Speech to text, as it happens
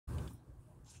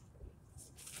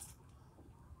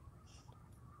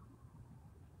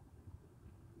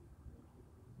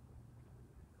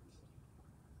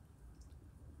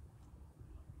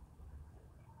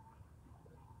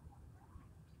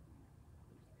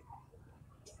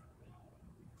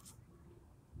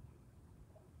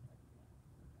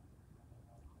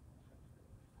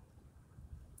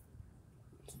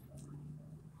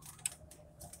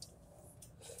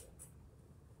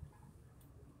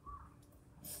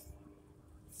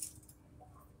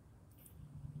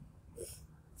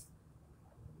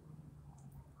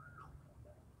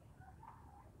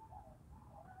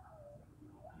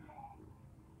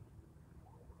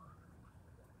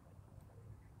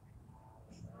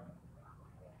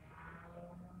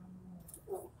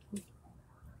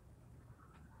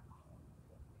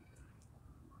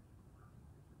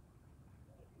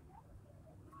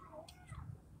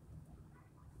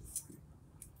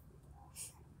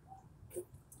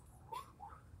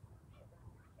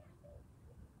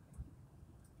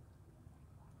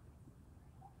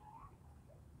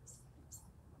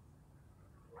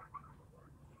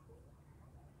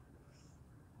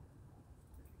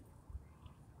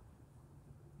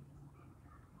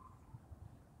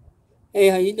Hey,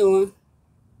 how you doing?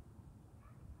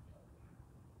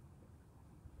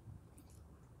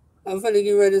 I'm finna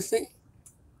get ready to sing.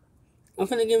 I'm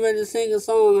finna get ready to sing a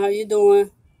song. How you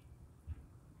doing?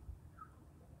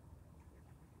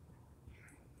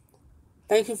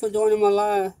 Thank you for joining my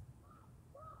live.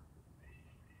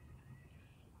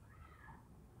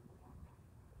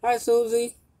 Hi,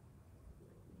 Susie.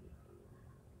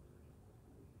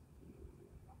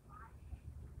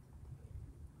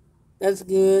 That's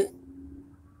good.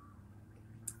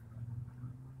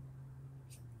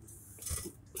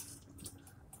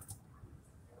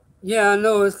 Yeah, I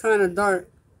know it's kind of dark.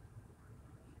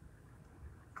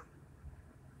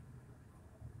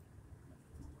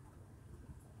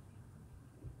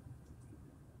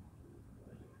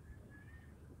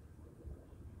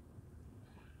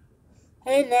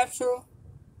 Hey, Natural.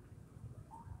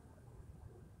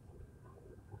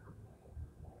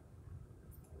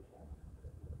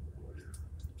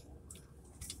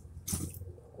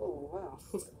 Oh wow.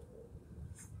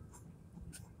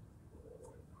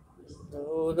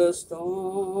 Though the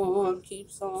storm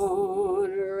keeps on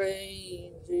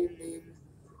raging in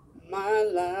my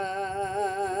life,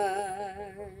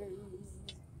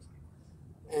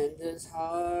 and it's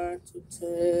hard to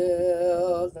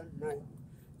tell the night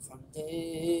from day.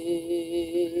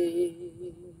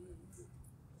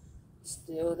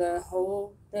 Still, that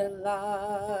hope that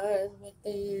lies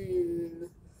within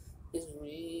is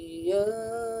reassured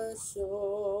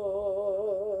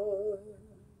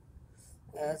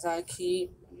as I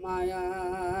keep my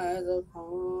eyes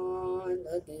upon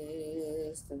the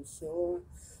distant shore.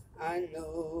 I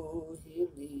know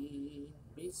He'll lead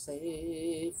me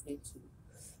safely to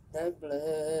that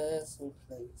blessed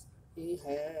place He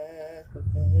has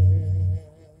prepared.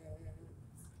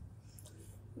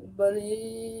 But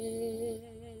if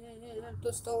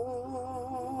the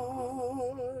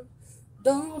storm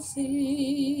don't cease,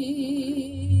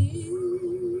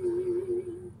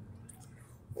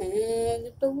 and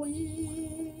if the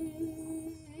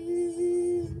wind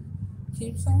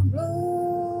keeps on blowing,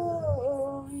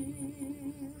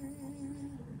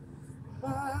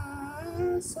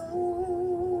 my soul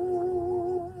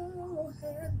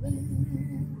has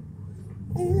been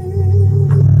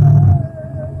encouraged.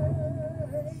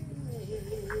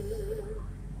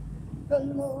 The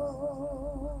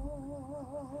Lord.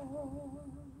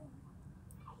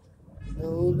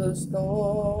 Though the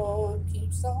storm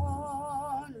keeps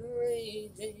on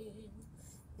raging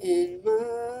in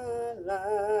my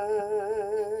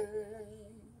life,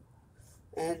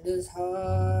 and it's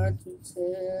hard to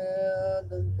tell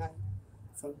the night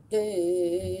from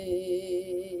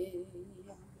day.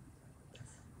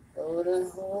 Though the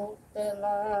hope that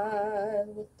lies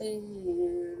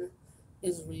within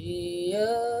is reassured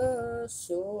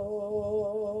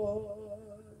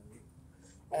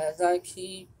as I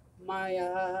keep my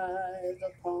eyes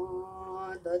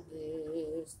upon the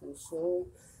distant shore.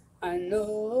 I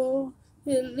know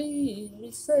He'll lead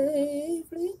me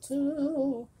safely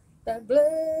to that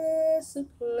blessed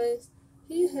place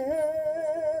He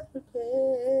has prepared.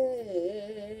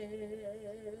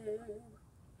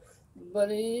 But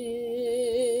if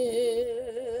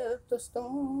the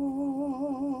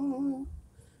storm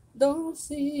don't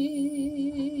cease,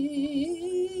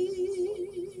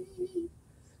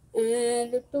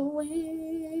 and if the wind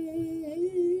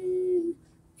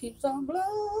keeps on blowing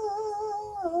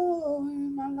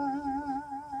my life,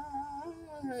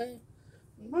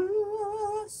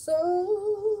 my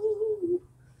soul,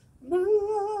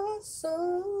 my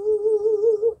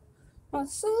soul, my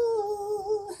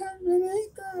soul has been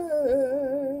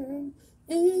anchored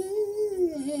in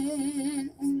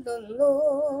the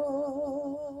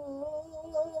Lord.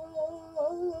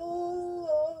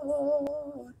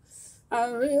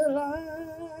 I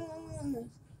realize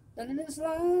that in this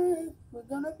life we're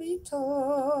gonna be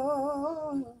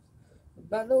tossed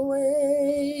by the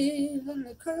waves and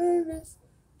the currents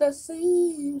that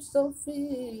seem so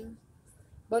fierce.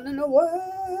 But in the word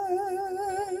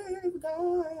of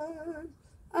God,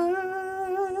 I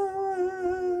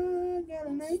got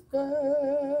an anchor,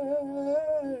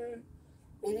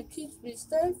 and it keeps me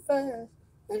steadfast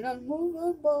and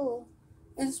unmovable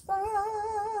in spite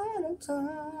of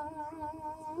time.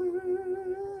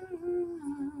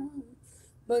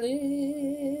 But if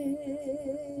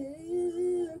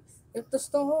the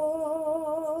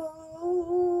storm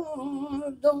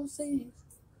don't cease,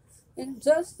 and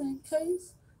just in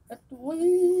case that the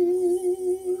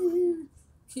wind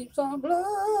keeps on blowing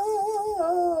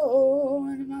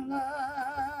in my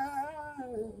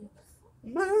life,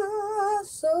 my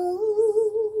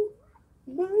soul,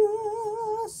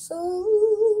 my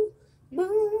soul, my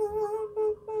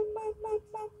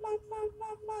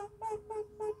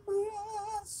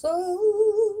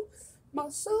soul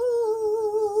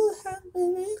has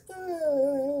been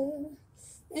anchored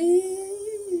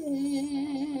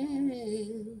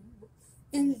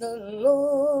in the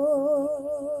Lord.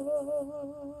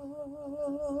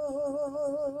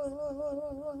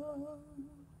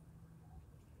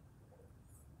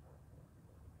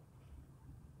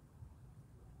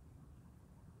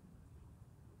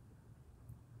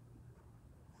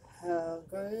 How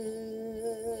great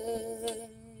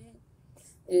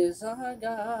is our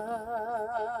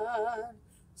God.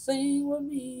 Sing with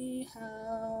me,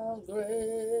 how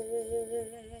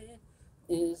great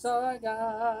is our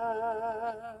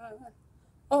God.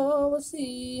 Oh,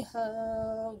 see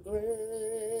how great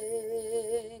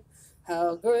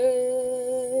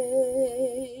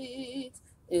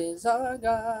is our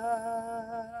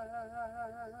God.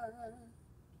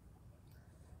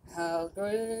 How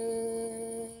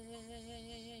great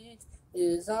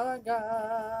is our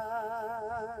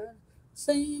God.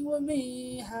 Sing with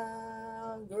me,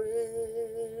 how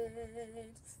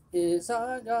great is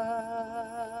our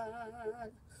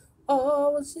God.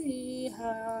 Oh, see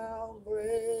how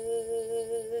great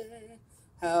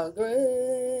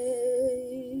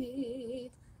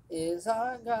is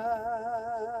our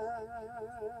God.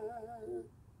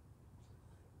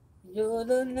 You're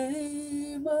the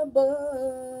name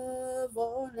above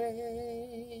all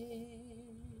names.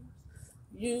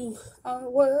 You are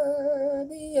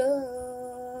worthy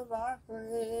of our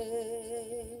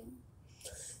praise.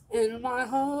 And my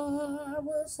heart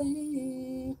will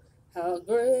sing, how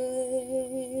great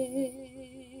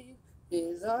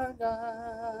is our God.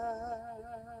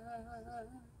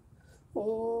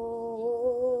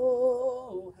 Oh,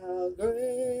 how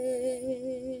great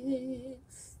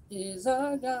is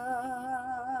our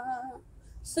God.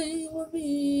 Sing with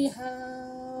me,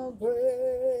 how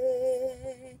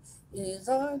great is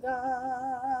our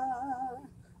God.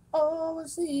 Oh,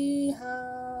 see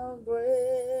how great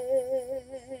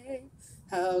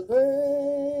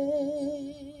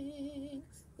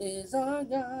is our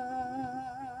God.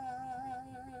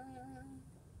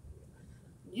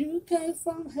 You came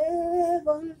from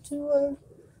heaven to earth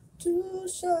to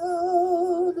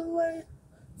show the way,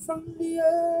 from the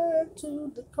earth to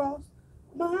the cross,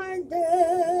 my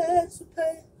debt to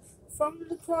pay, from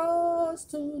the cross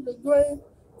to the grave,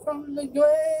 from the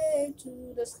grave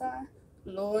to the sky.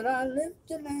 Lord, I lift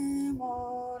your name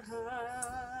on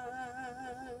high.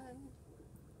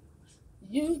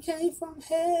 You came from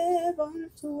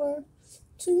heaven to earth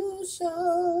to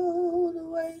show the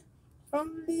way,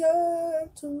 from the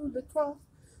earth to the cross,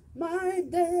 my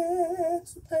debt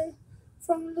to pay,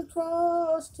 from the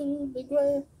cross to the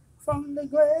grave, from the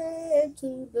grave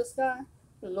to the sky.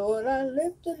 Lord, I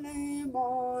lift your name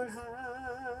on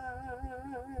high.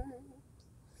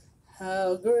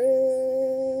 How great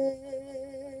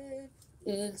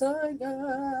is our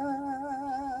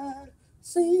God.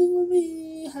 Sing with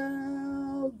me,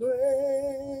 how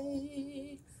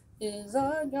great is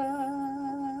our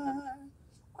God.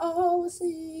 Oh,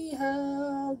 see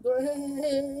how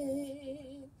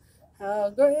great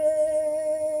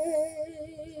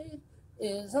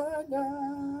is our God.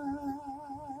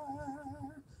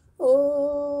 Oh,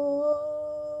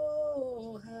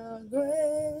 how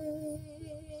great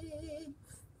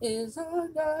is our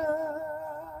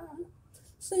God.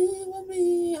 Sing with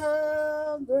me,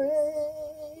 how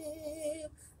great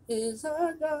is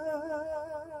our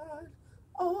God.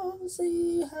 Oh,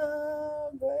 see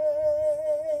how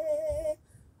great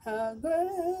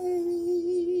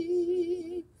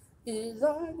is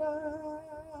our God.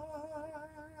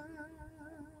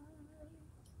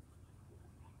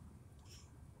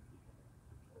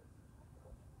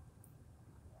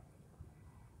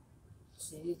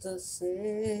 Jesus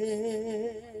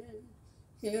said,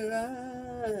 here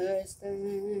I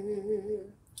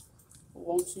stand.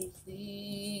 Won't you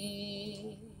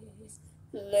please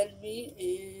let me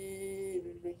in?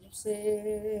 And you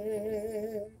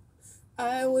said,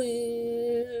 I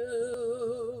will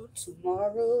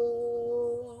tomorrow.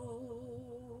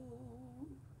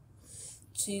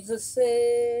 Jesus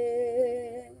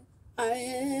said, I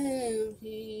am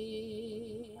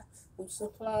he who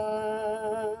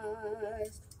supplies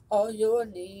all your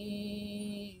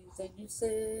needs. And you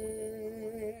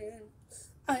said,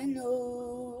 I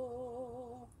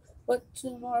know what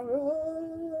tomorrow,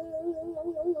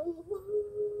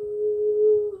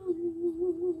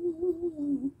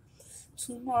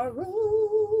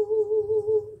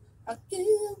 I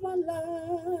give my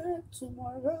life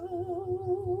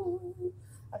tomorrow.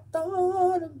 I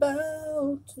thought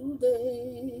about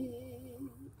today,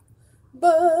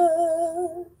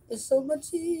 but it's so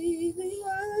much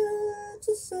easier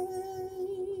to say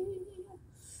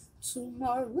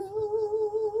tomorrow.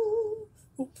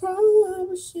 Who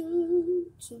promise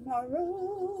you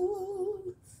tomorrow?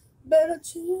 Better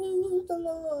choose the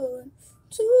Lord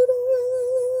today,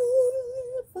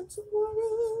 for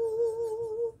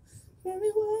tomorrow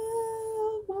very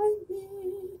well might be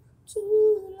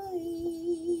too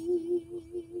late.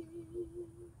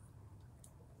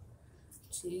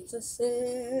 Jesus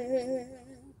said,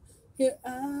 here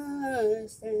I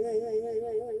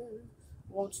stand.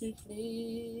 Won't you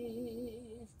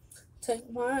please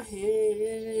take my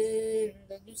hand?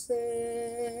 And you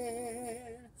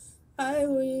said, I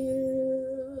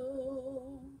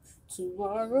will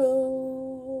tomorrow.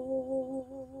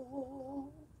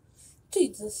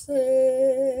 Jesus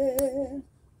said,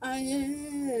 I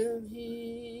am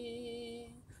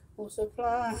He who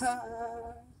supply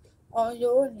all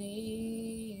your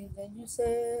needs. And you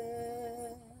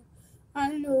said,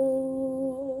 I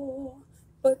know,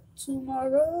 but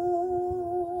tomorrow,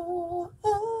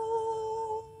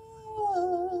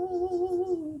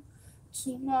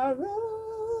 tomorrow,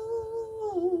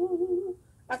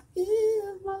 I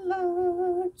give my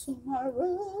life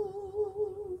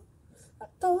tomorrow. I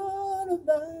thought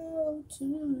about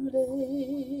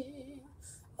today.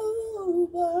 Oh,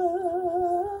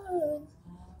 but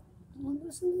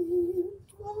honestly,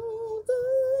 all the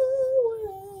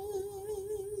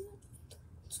way.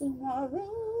 Tomorrow,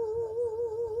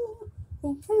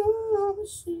 who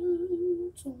promise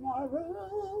you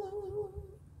tomorrow?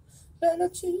 Better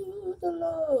choose the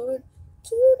Lord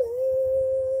today,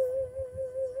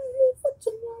 for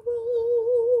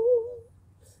tomorrow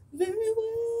very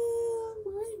well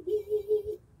might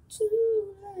be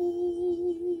too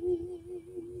late.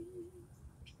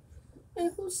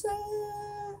 And who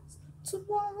says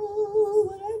tomorrow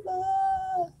will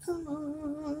ever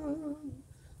come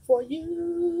for you?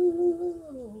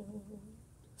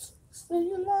 Stay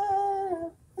you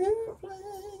laugh and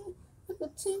play and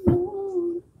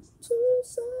continue to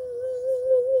say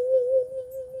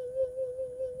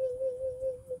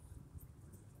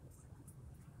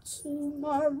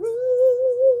tomorrow.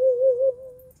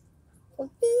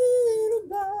 Forget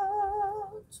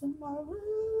about tomorrow.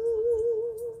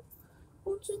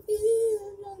 Won't you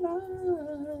give your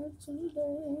life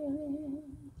today?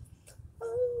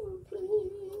 Oh,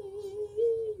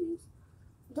 please,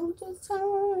 don't just turn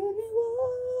and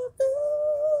walk away.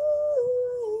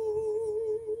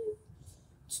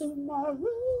 Tomorrow,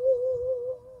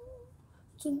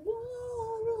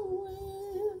 tomorrow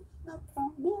will not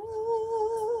promise.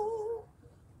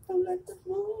 Don't let the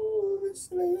moment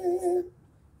slip away.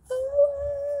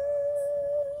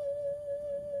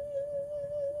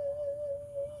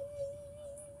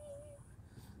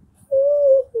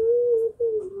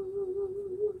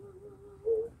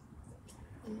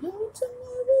 Your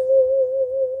tomorrow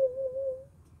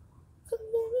could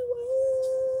very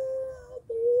well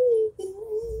be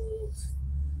this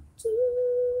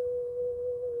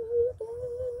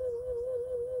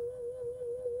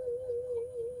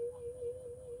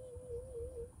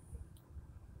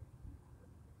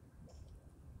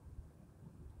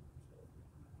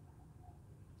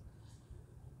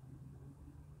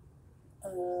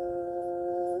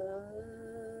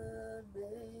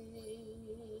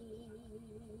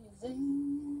Amazing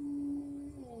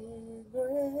grace,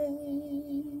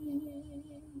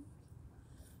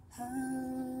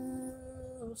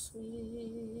 how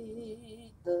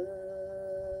sweet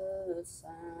the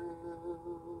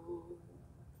sound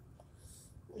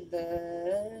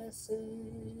that saved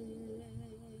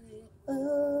a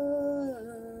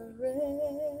wretch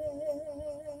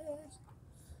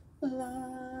like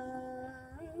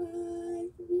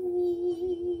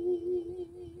me.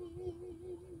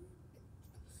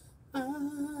 I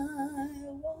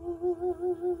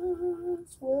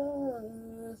once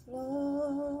was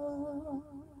lost,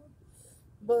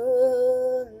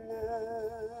 but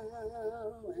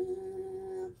now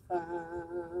am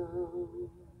found.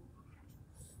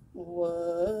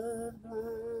 Was blind,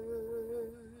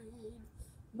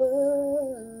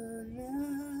 but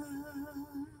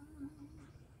now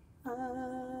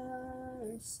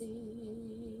I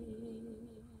see.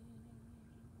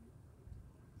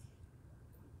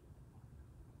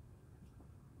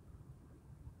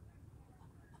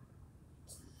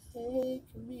 Take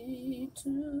me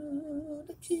to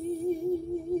the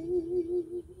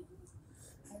King.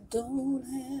 I don't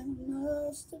have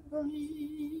much to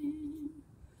bring.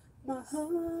 My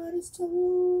heart is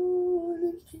torn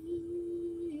in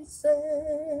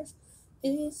pieces.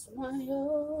 It's my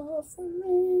offering.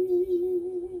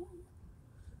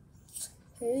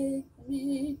 Take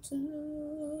me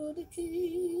to the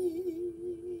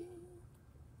King.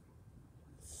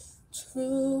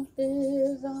 Truth is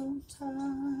is on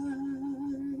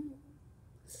time.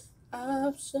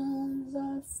 Options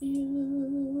are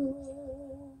few.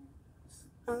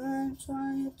 I'm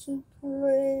trying to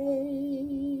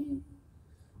pray,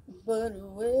 but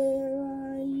where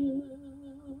are you?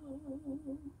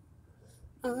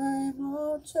 I'm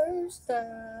all churched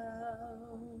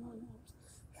out,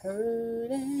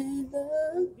 hurt and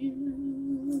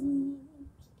abused.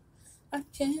 I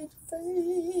can't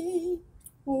think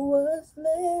what's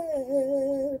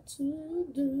left to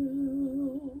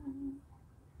do.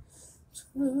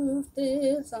 Truth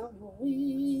is I'm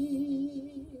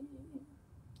weak,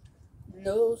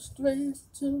 no strength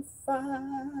to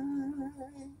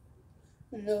fight,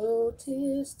 no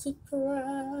tears to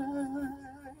cry,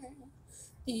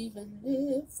 even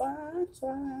if I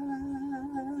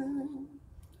try.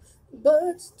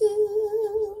 But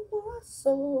still my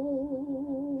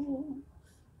soul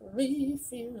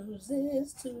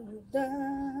refuses to die.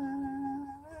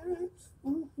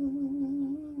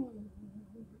 Mhm.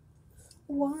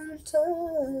 One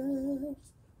touch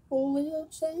will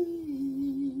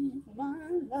change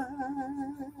my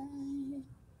life.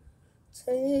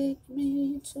 Take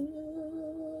me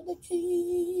to the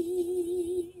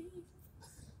King.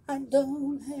 I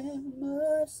don't have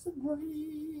much to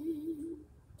bring.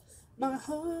 My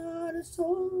heart is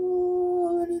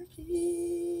torn in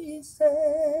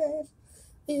pieces.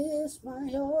 Is my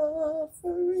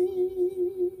offering.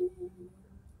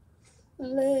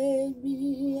 Lay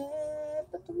me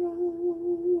at the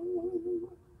throne.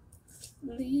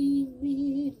 Leave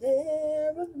me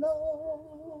there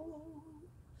alone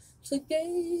to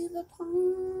gaze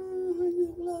upon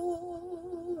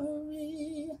your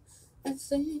glory and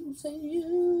sing to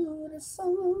you the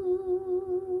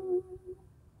song.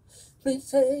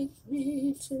 Please take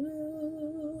me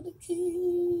to the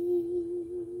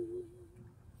King.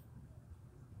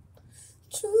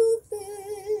 Truth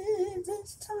is,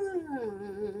 it's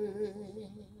time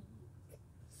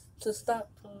to stop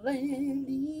playing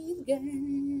these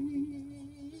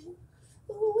games.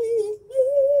 We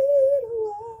need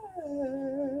a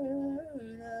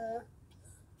word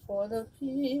for the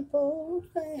people's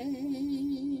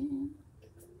pain.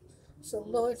 So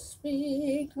Lord,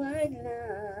 speak right now.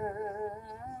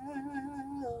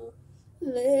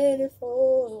 Let it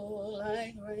fall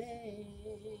like rain.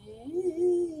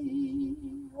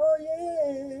 Oh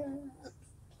yeah.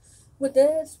 We're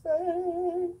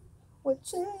desperate. We're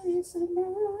chasing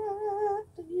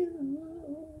after you.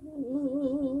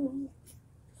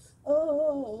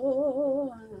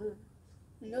 Oh,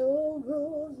 no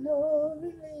rules, no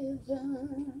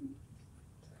religion.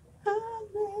 I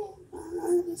made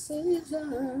my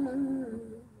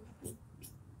decision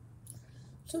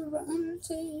to run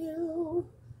to you,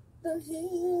 the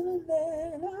healing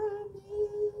that I need.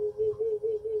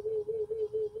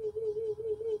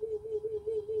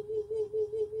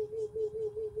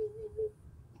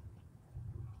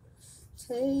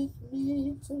 Take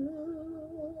me to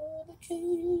the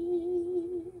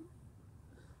King.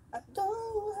 I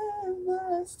don't have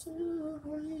much to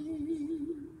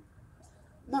bring.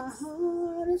 My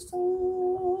heart is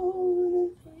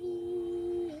torn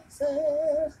in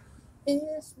pieces.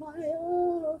 It's my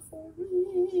offering.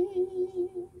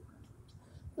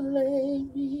 Lay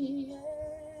me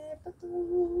at the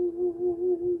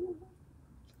throne.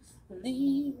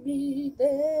 Leave me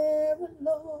there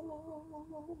alone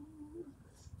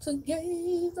to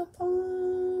gaze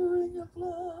upon your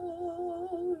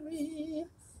glory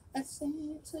and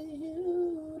sing to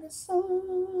you the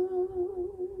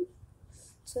song.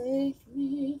 Take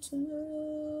me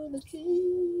to the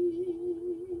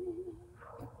King.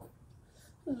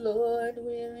 Lord,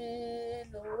 we're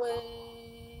in the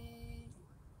way.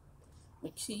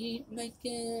 We keep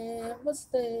making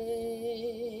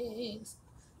mistakes.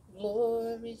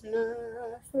 Glory's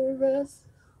not for us,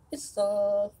 it's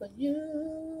all for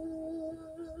you.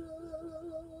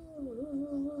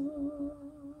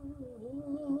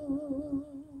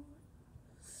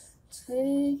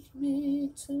 Take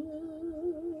me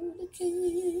to the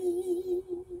King.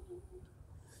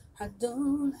 I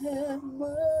don't have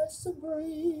much to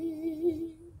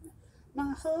bring.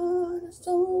 My heart is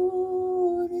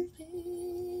torn in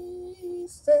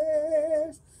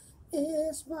pieces.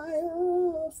 It's my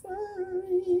offering.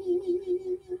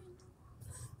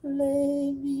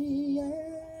 Lay me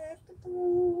at the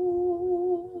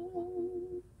throne.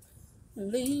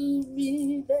 Leave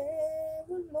me there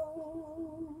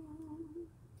alone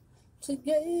to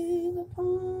gaze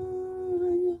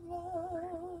upon your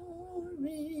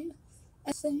glory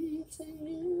and sing to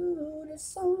you the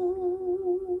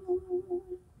song.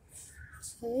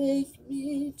 Take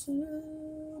me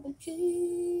to the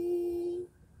King.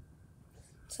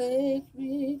 Take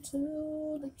me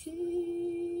to the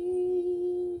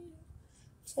King.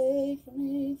 Take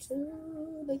me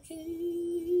to the King.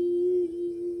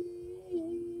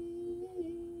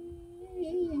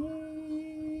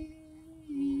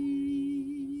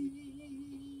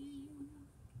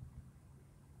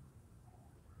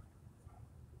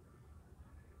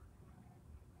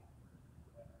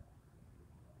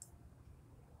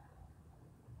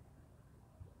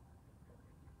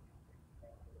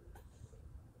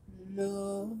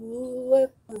 No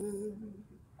weapon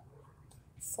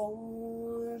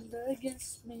formed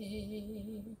against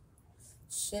me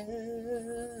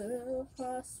shall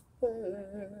prosper.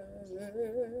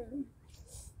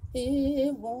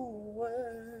 It won't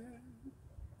work.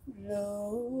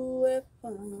 No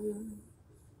weapon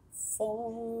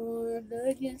formed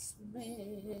against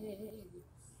me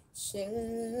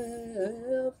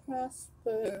shall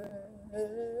prosper.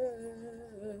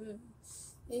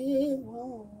 It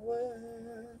won't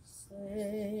work.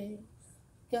 Say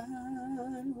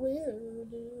God will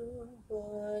do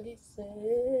what He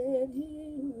said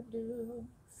He will do.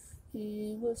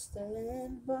 He will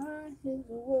stand by His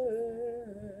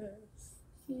word.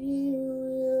 He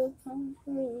will come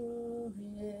through,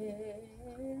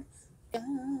 yeah.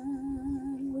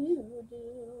 God will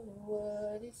do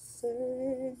what He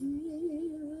said He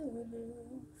will do.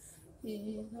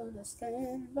 He's gonna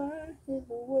stand by His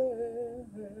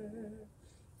word.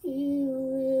 He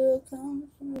will come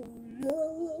through.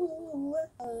 No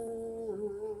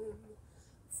weapon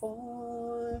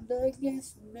formed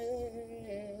against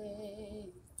me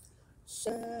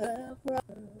shall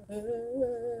prosper.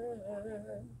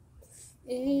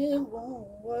 It won't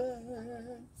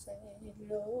work. Say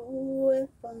no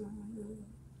weapon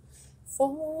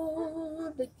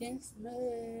formed against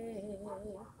me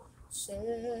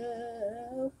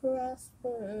shall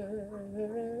prosper.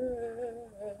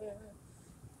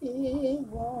 It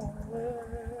won't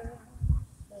work.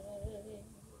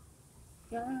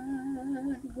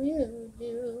 God will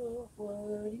do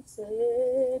what He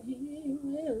said He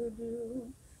will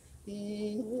do.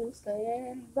 He will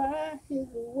stand by His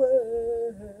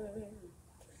word.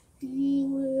 He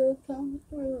will come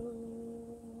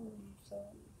through. So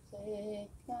say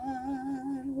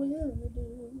God will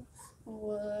do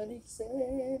what He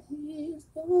said He's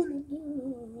gonna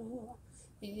do.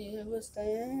 He will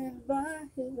stand by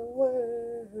His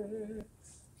word.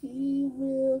 He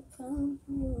will come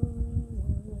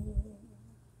through.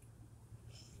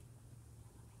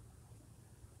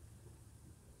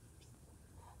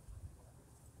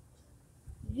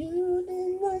 You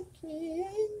did not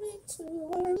create me to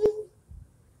worry.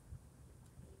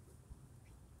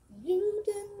 You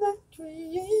did not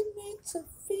create me to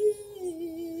fear.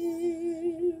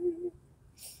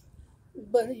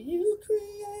 But you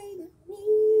created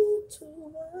me to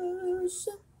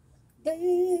worship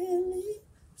daily.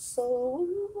 So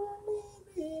we will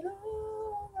leave it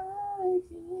all right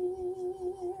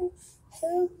here.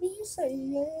 Help me say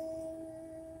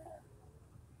yeah.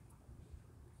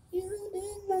 You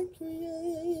did not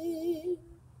create,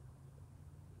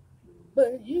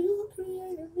 but you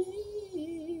created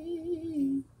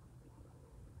me.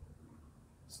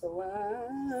 So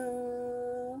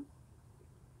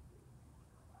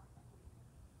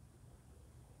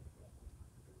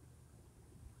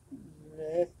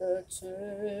let the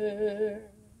church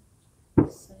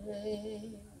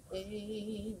say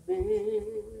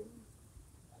amen.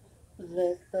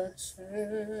 Let the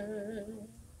church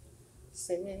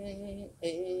say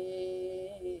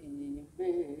amen.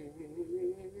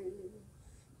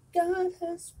 God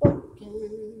has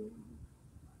spoken.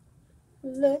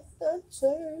 Let the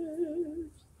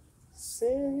church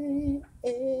say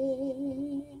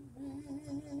amen.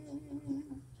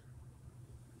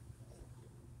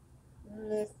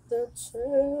 Let the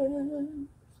church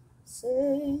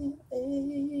say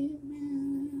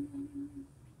amen.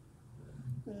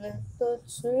 Let the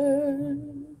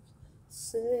church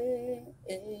say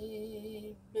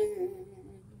amen.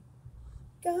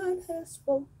 God has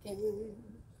spoken.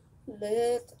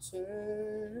 Let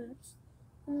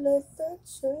the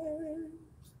church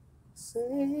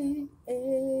say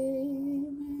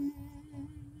amen.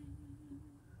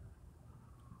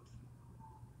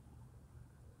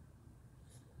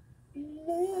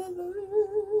 Never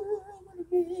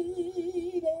would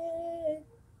be it.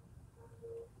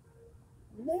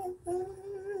 Never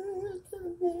could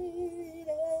have made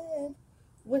it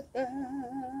without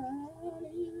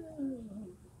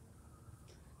you.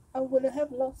 I would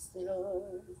have lost it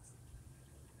all.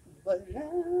 But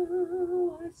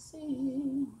now I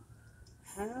see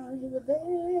how you were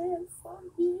there for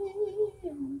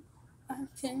me. I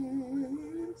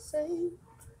can't say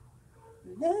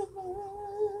Never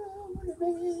would have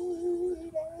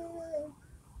made it.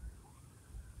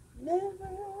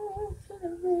 Never could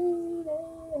have made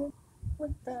it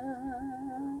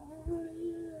without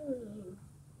you.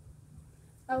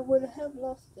 I would have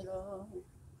lost it all.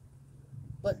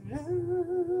 But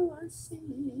now I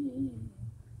see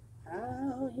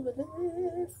how you were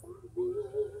there for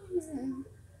me. And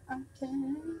I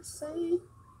can say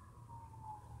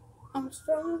I'm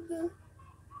stronger,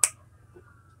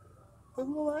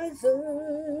 I'm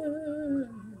wiser,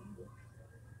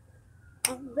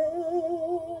 I'm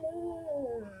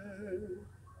better,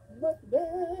 much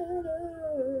better.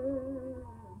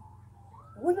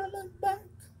 When I look back,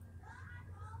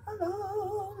 I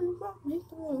know you brought me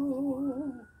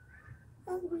through.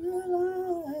 I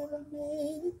realize I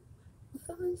made it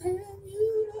because it's had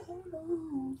you to hold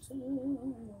on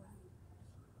to.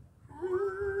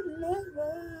 I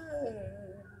never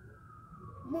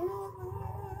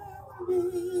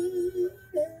be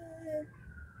there.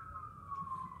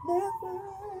 Never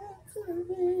could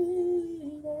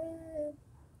be there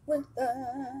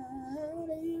without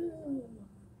you.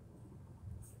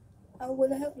 I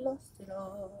would have lost it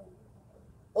all.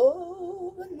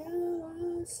 Oh, but now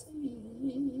I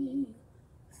see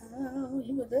how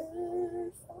you were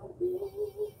there for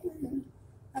me.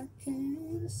 I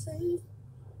can say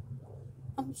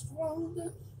I'm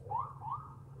stronger,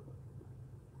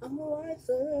 I'm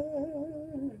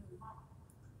wiser,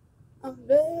 I'm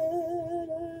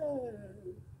better,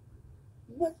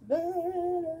 much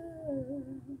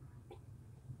better.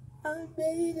 I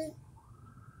made it.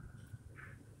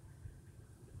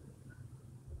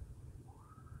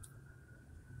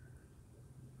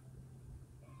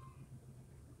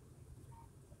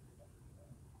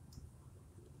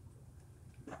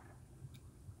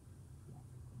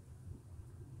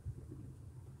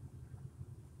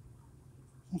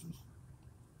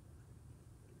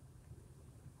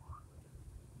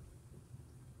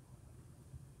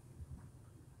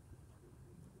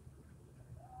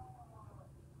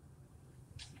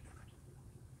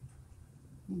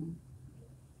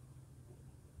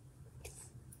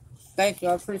 Thank you.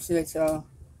 I appreciate y'all.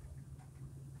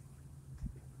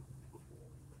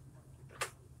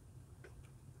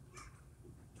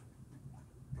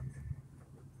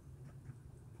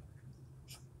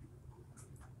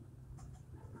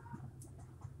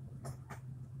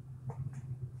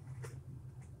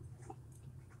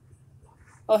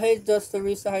 Oh, hey, Just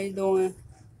Teresa, how you doing?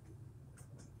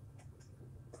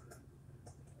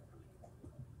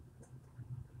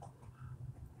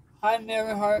 Hi,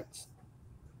 Mary Hart.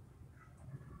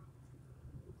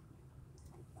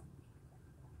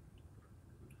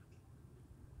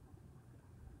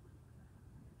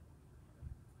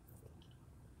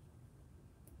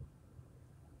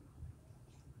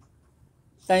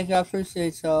 Thank you. I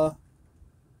appreciate y'all.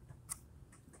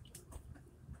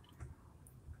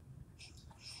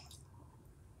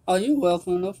 Oh, you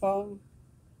welcome. No problem.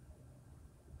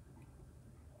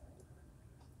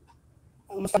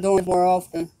 I'm gonna start doing it more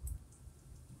often.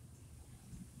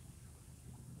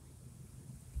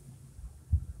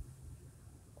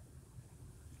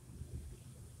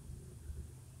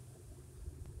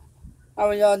 How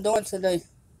are y'all doing today?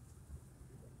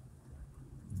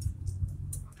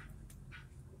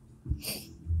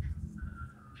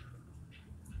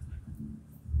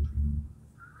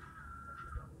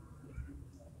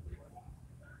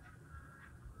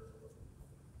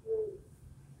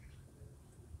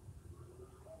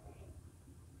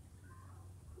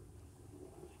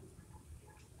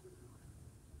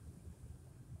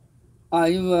 Oh,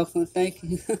 you welcome. Thank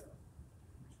you.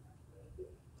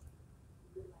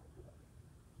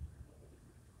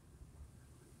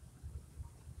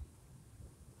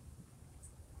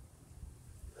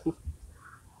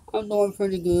 I'm doing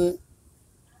pretty good.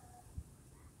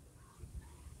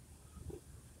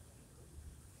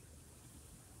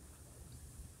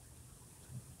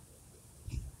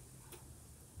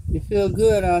 You feel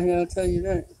good out here, I'll tell you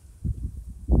that.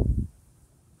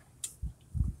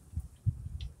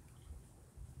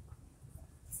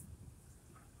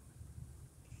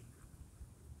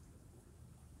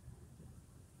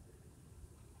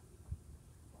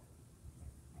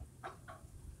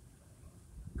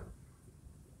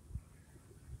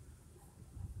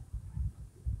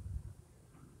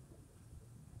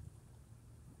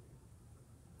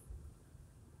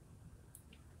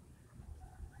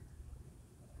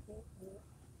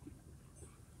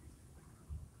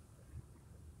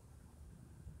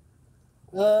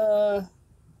 I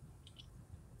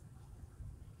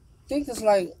think it's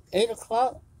like 8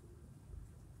 o'clock.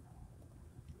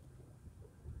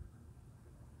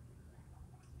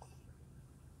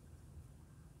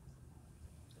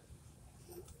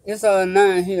 It's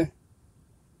 9 here.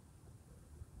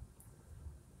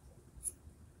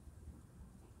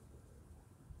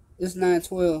 It's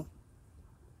 9:12.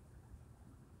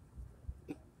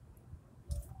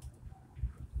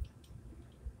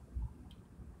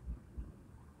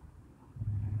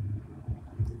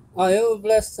 Oh, it was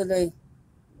blessed today.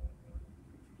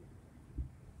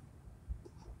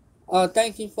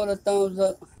 Thank you for the thumbs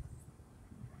up.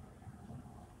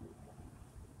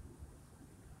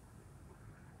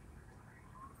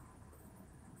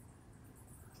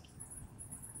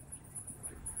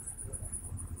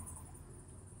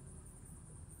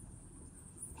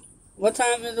 What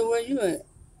time is it where you at?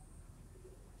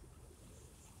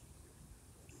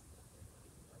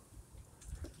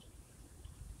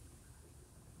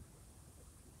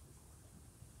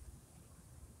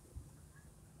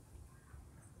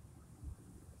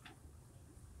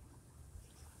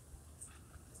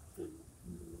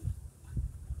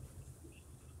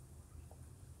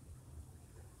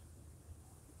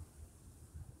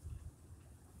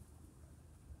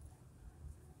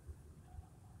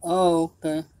 Oh,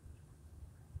 okay.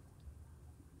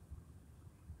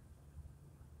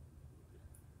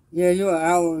 Yeah, you're an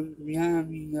hour behind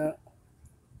me. Yeah.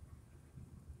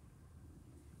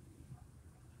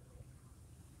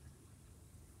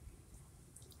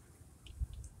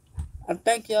 I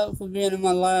thank y'all for being in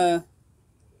my life.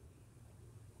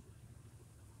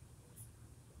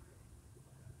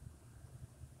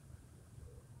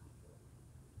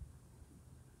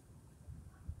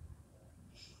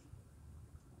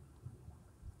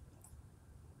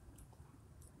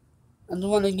 I just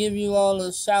want to give you all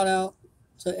a shout out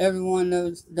to everyone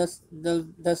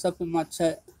that's up in my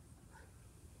chat.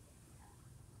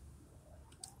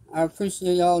 I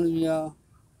appreciate all of y'all.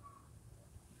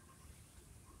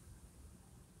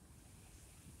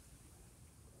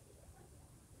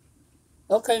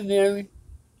 Okay, Mary.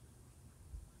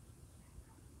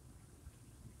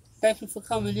 Thank you for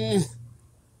coming in.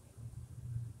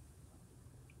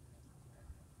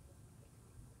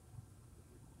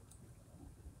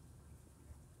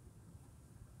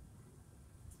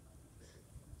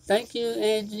 Thank you,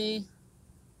 Angie.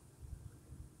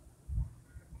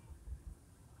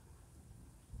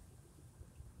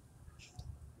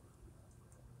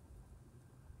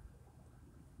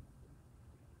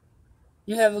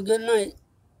 You have a good night.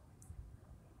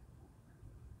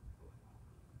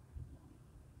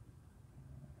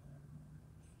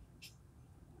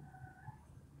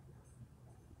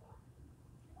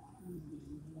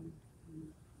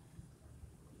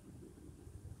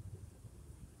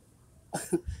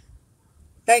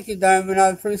 Thank you, Diamond. I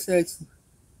appreciate you.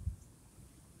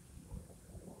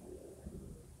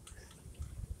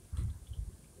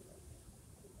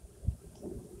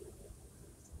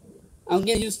 I'm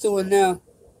getting used to it now.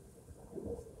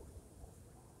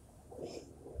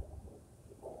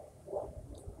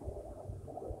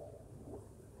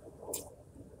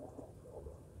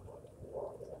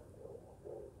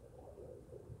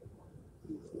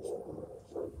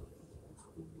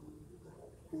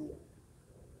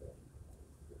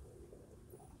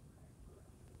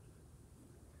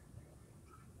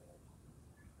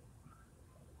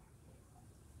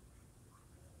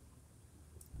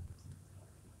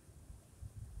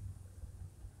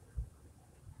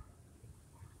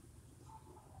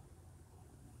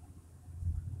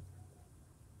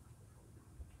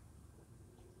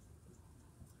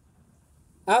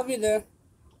 I'll be there.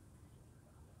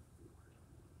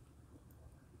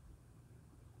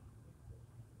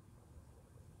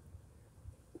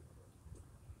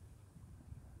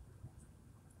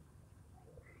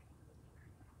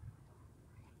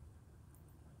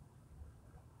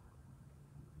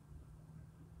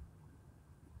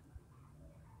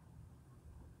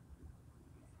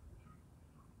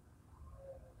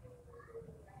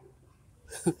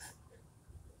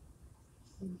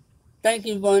 Thank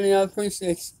you, Bonnie. I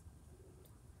appreciate you.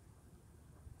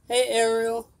 Hey,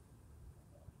 Ariel.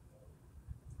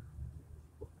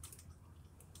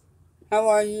 How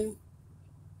are you?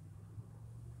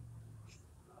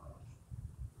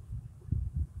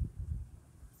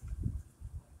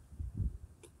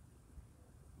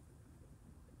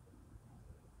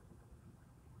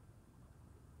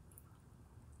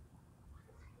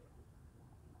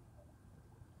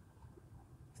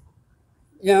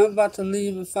 Yeah, I'm about to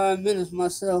leave in 5 minutes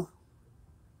myself.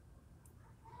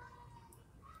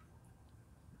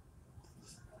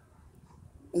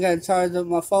 I gotta charge up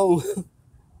my phone.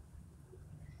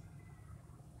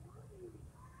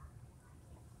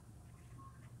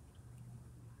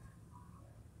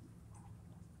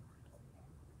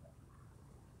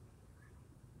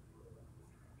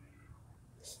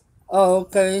 Oh,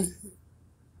 okay.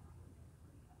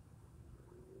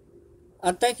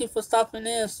 I thank you for stopping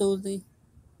in, Susie.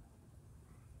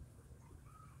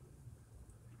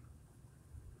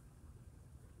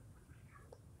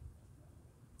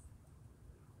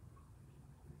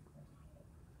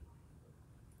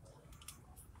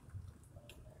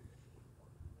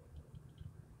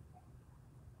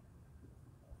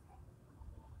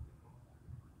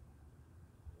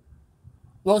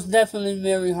 Most definitely,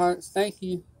 Mary Hearts. Thank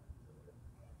you.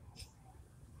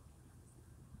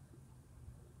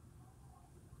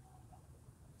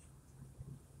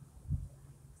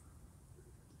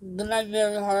 Good night,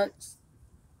 Mary Hearts.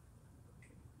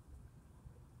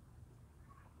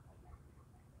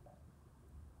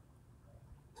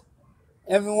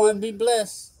 Everyone be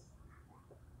blessed.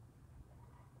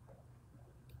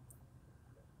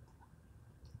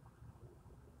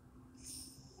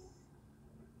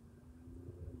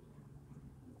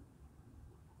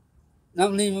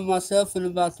 I'm leaving myself in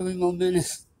about 3 more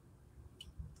minutes.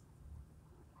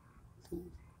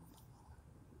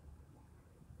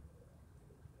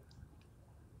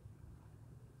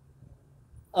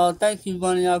 Oh, thank you,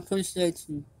 Bunny. I appreciate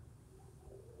you.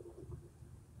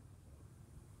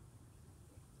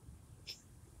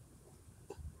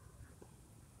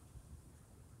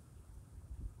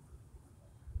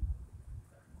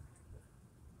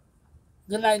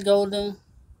 Good night, Golden.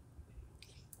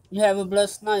 You have a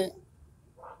blessed night.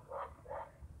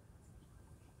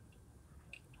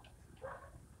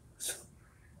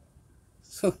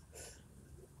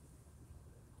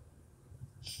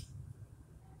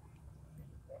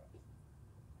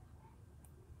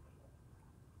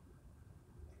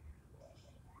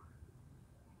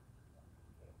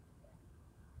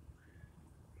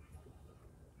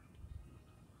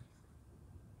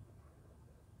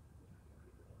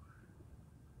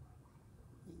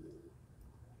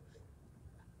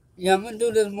 Yeah, I'm gonna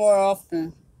do this more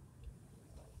often.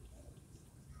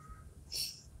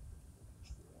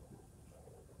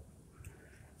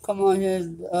 Come on here,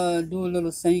 do a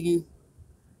little singing.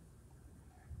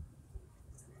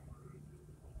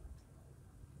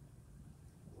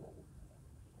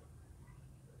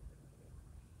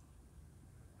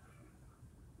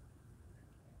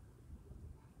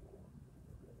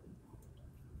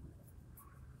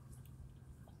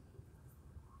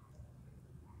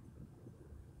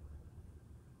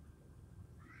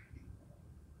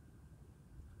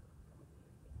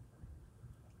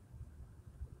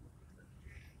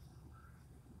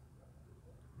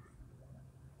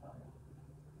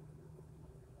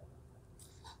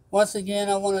 Once again,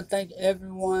 I want to thank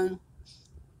everyone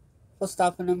for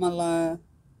stopping in my live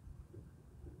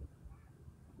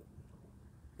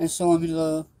and showing me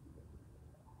love.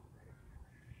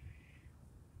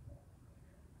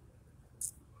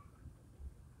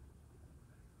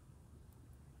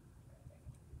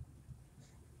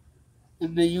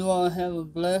 And may you all have a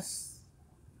blessed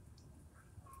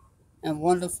and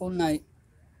wonderful night.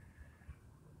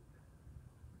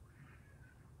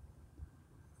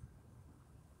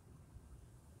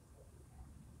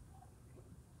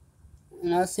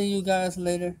 And I'll see you guys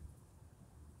later.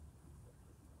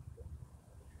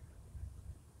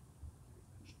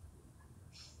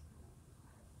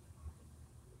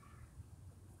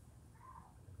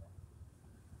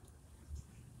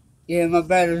 Yeah, my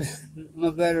battery,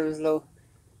 my battery is low.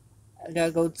 I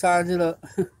gotta go charge it up.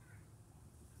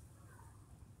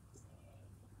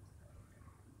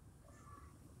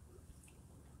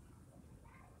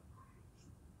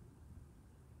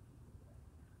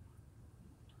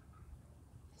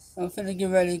 I'm finna get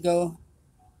ready to go.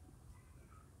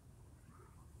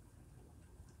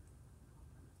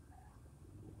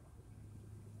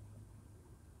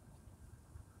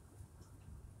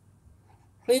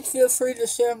 Please feel free to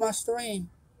share my stream.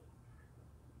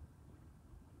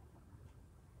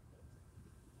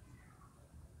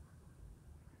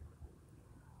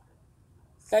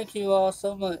 Thank you all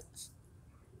so much.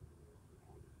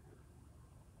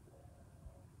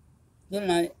 Good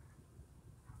night.